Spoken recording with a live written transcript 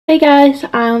Hey guys,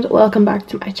 and welcome back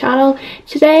to my channel.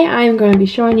 Today I'm going to be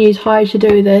showing you how to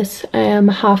do this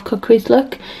half cut crease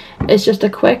look. It's just a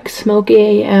quick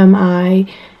smoky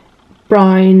eye,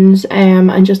 browns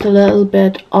and just a little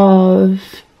bit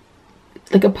of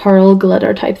like a pearl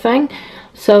glitter type thing.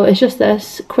 So it's just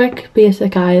this quick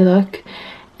basic eye look.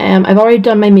 I've already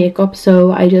done my makeup,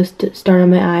 so I just started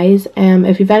my eyes.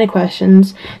 If you have any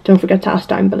questions, don't forget to ask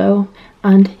down below.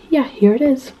 And yeah, here it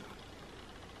is.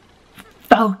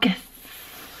 Focus.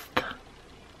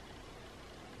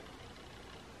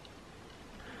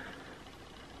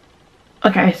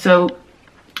 Okay, so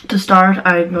to start,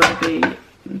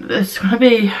 this is going to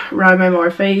be around my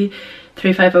Morphe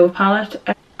 350 palette,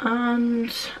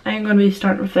 and I'm going to be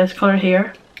starting with this colour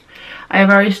here. I have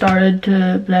already started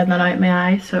to blend that out in my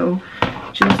eye, so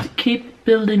just keep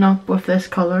building up with this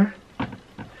colour,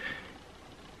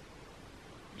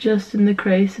 just in the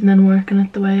crease, and then working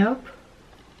it the way up.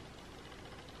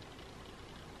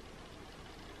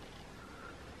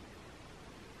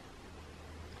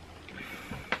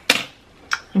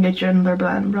 And get your another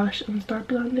blend brush and start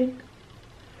blending.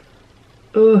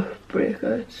 Oh,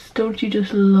 breakouts. Don't you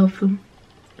just love them?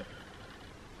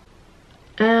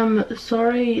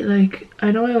 Sorry, like,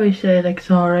 I know I always say, like,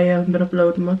 sorry, I haven't been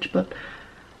uploading much, but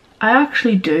I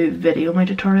actually do video my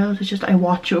tutorials. It's just I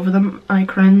watch over them and I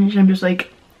cringe. I'm just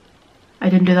like, I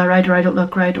didn't do that right, or I don't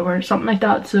look right, or something like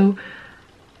that. So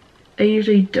I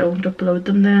usually don't upload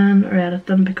them then, or edit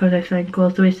them, because I think, well,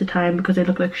 it's a waste of time because they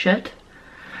look like shit.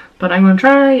 But I'm going to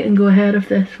try and go ahead of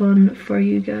this one for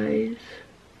you guys,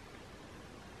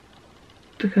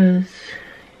 because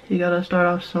you gotta start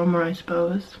off somewhere, I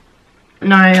suppose.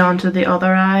 Now onto the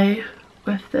other eye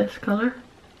with this colour.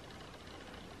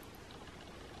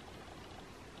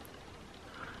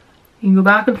 You can go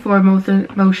back and forth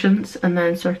motions and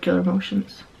then circular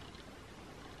motions.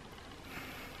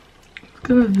 I'm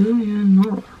gonna zoom you in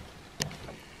more.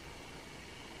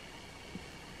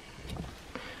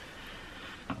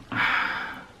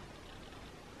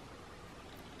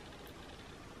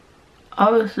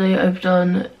 Obviously I've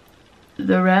done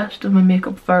the rest of my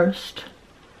makeup first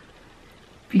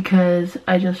because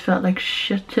I just felt like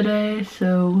shit today,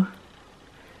 so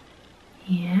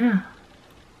yeah.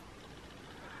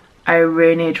 I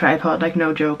really need a tripod, like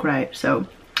no joke, right? So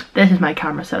this is my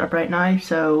camera setup right now.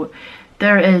 So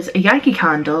there is a Yankee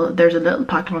candle, there's a little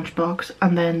packed lunch box,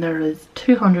 and then there is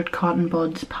 200 cotton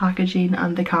buds packaging,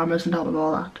 and the camera's on top of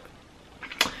all that.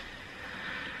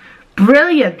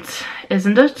 Brilliant,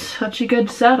 isn't it? Such a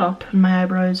good setup. And my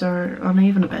eyebrows are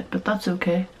uneven a bit, but that's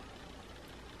okay.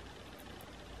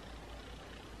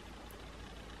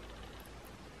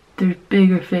 There's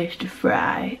bigger fish to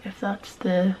fry, if that's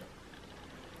the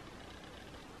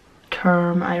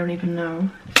term, I don't even know.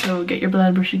 So get your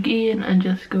blend brush again and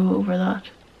just go over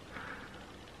that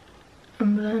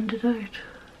and blend it out.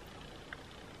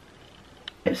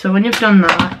 Okay, so when you've done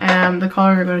that, the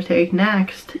colour you're going to take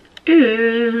next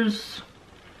is,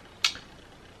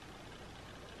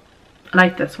 I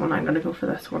like this one. I'm going to go for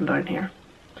this one down here.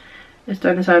 It's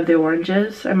down the side of the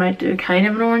oranges. I might do kind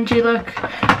of an orangey look,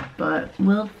 but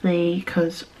we'll see,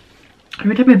 because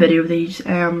every time I video these,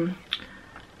 I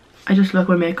just look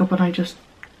at my makeup and I just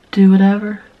do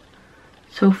whatever.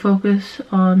 So focus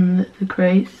on the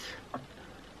crease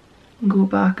and go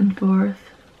back and forth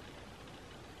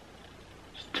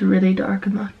just to really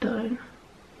darken that down.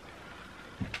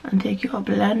 And take your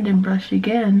blending brush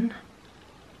again.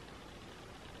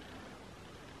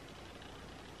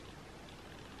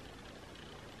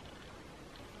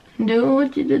 Do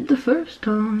what you did the first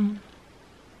time.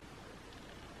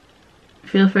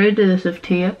 Feel free to do this with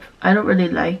tape. I don't really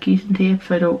like using tape,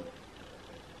 so I don't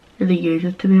really use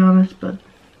it, to be honest, but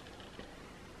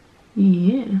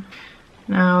yeah.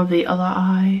 Now the other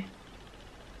eye.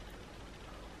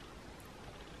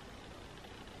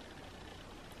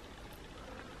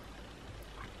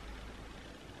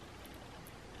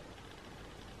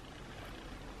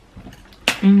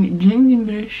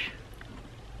 English.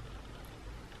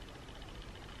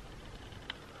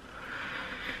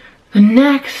 The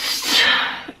next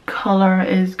colour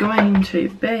is going to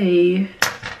be,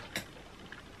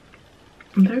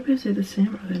 they're basically the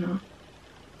same, are they not?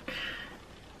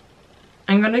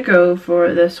 I'm going to go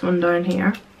for this one down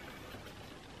here.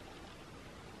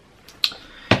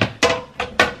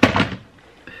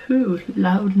 Ooh,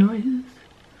 loud noises.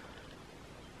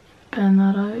 Bend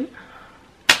that out.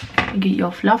 And get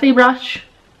your fluffy brush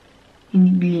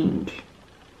and blend.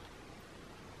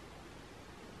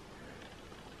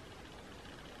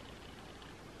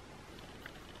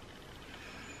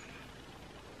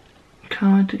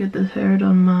 Can't wait to get this hair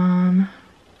done, man.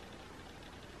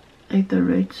 like the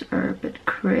roots are a bit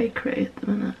cray cray at the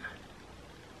minute.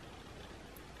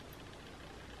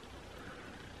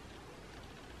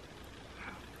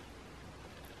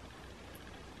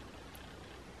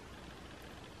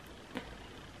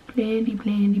 Blendy,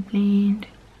 blendy, blend.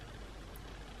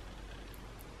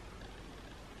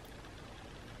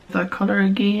 That colour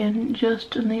again,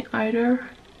 just in the outer,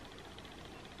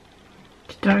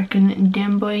 to darken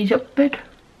them boys up a bit.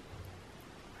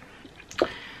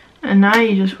 And now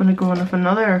you just want to go in with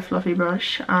another fluffy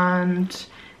brush and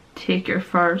take your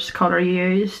first colour you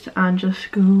used and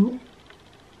just go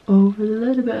over the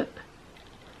lid a bit.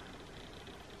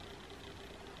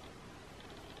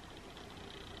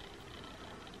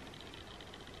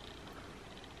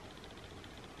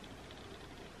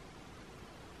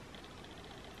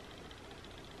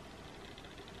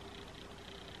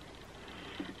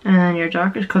 And then your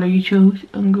darkest colour you chose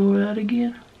and go over that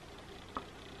again.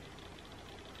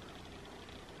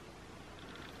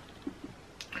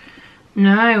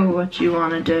 Now what you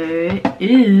want to do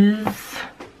is,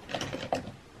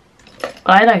 what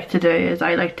I like to do is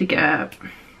I like to get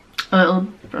a little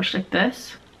brush like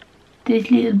this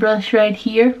little brush right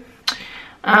here,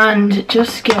 and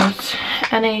just get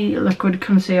any liquid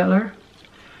concealer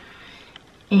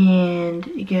and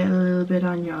get a little bit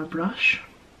on your brush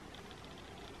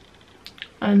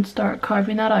and start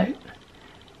carving that out.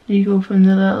 You go from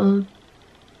the little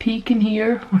peak in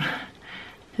here,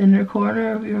 the inner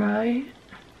corner of your eye,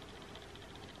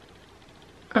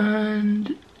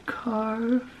 and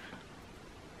carve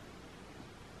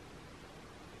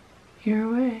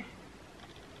your way.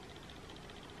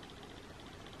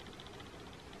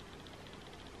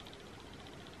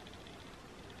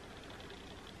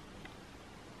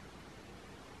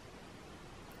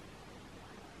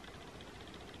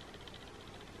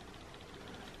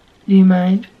 Do you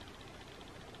mind?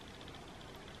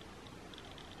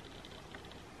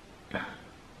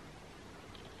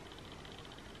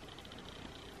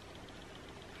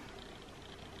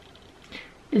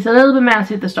 It's a little bit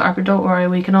messy at the start, but don't worry,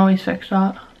 we can always fix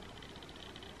that.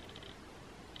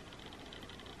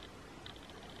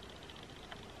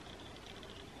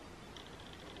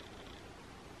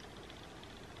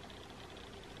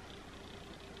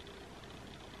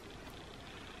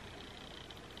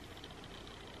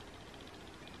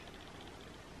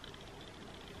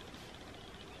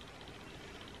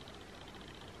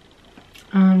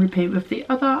 And repeat with the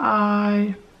other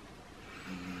eye.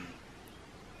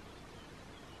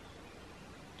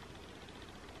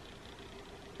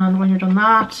 And when you're done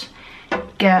that,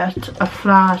 get a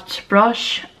flat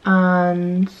brush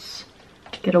and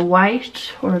get a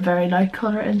white or a very light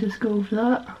colour and just go over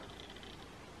that.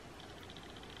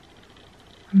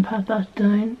 And pat that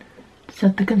down to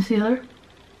set the concealer.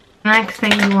 Next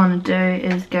thing you want to do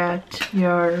is get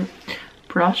your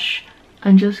brush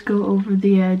and just go over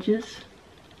the edges.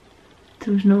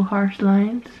 There's no harsh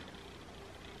lines.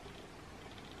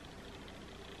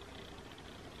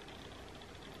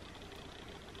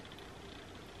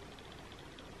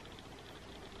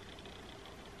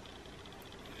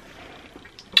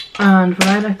 And what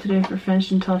I like to do for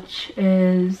finishing touch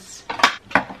is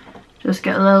just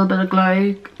get a little bit of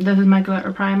glue. This is my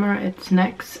glitter primer, it's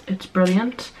NYX, it's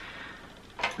brilliant.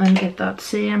 And get that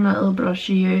same little brush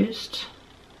you used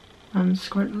and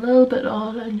squirt a little bit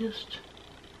on and just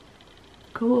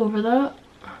go over that.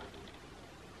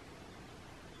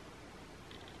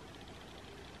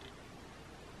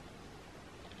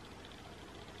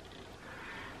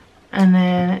 And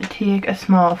then take a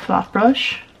small flat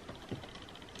brush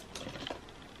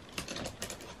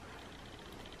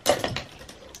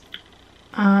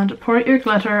and pour out your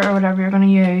glitter or whatever you're going to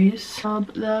use.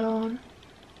 Rub that on.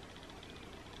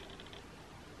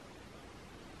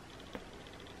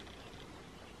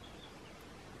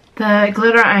 The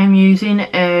glitter I'm using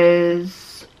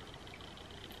is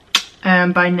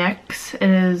by NYX. It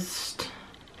is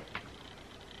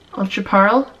Ultra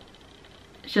Pearl.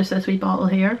 It's just this wee bottle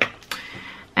here.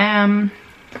 And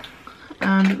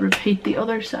repeat the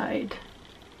other side.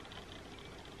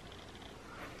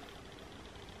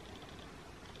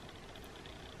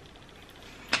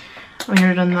 When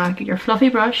you're done that, get your fluffy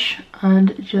brush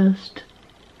and just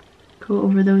go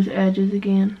over those edges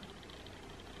again.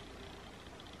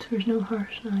 So there's no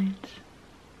harsh lines.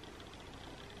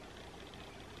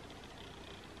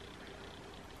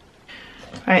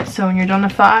 Right, so when you're done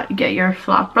with that, get your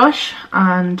flat brush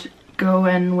and go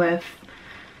in with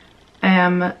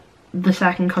the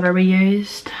second colour we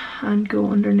used and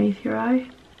go underneath your eye.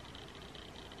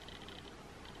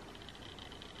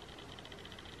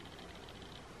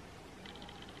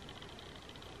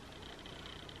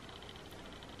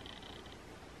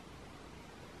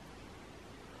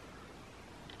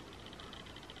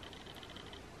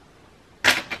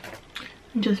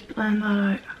 and just blend that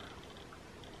out.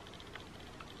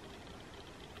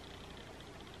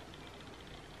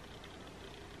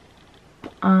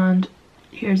 And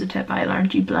here's a tip I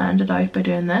learned: you blend it out by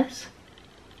doing this.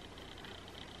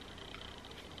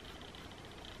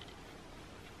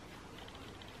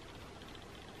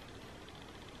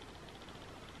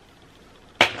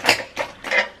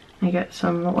 I get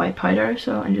some white powder,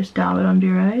 so I just dab it under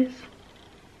your eyes.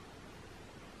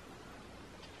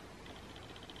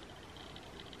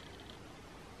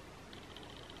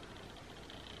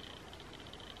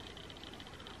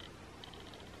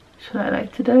 That's what I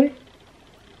like to do.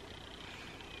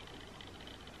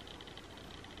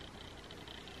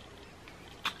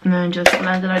 And then just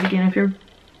blend it out again with your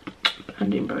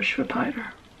blending brush for powder.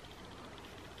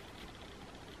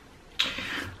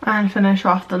 And finish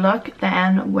off the look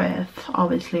then with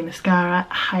obviously mascara,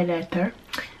 highlighter,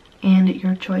 and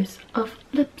your choice of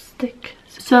lipstick.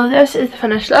 So this is the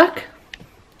finished look.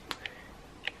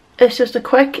 It's just a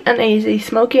quick and easy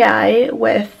smoky eye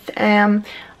with a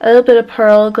little bit of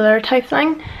pearl glitter type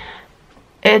thing.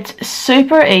 It's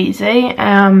super easy,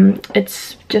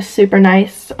 it's just super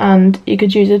nice, and you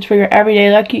could use it for your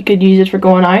everyday look, you could use it for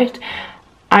going out.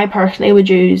 I personally would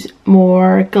use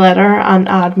more glitter and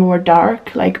add more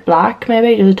dark, like black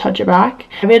maybe, just a touch of black.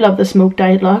 I really love the smoked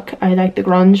out look. I like the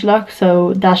grunge look,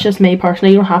 so that's just me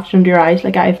personally. You don't have to do your eyes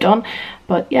like I've done,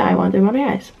 but yeah, I want to do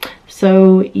my eyes.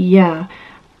 So yeah,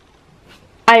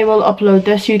 I will upload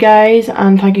this, you guys,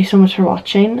 and thank you so much for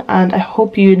watching, and I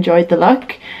hope you enjoyed the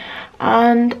look,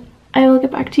 and I will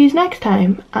get back to you next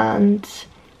time. And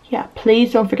yeah,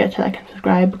 please don't forget to like and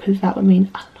subscribe, because that would mean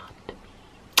a lot.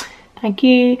 Thank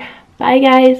you. Bye guys.